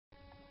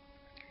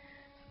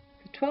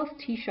12th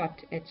tee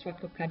shot at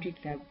Zwartkop Country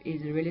Club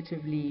is a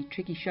relatively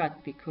tricky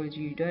shot because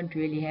you don't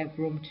really have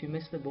room to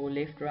miss the ball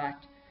left, right,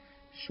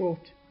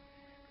 short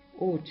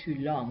or too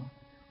long.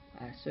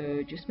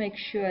 So just make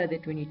sure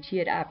that when you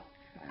tee it up,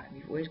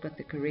 you've always got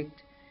the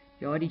correct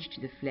yardage to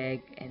the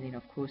flag, and then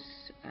of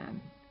course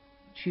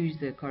choose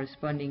the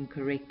corresponding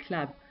correct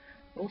club.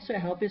 Also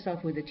help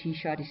yourself with the tee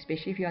shot,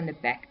 especially if you're on the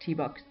back tee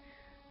box.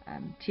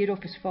 Tee it off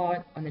as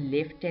far on the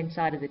left hand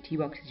side of the tee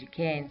box as you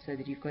can, so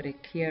that you've got a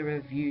clearer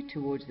view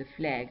towards the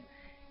flag.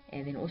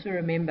 And then also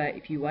remember,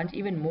 if you want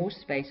even more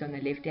space on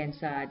the left hand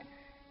side,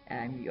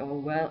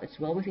 it's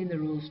well within the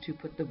rules to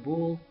put the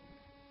ball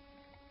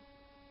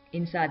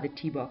inside the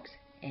tee box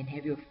and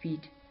have your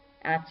feet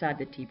outside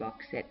the tee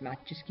box. That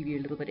might just give you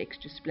a little bit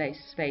extra space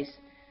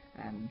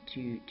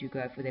to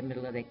go for the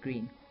middle of that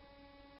green.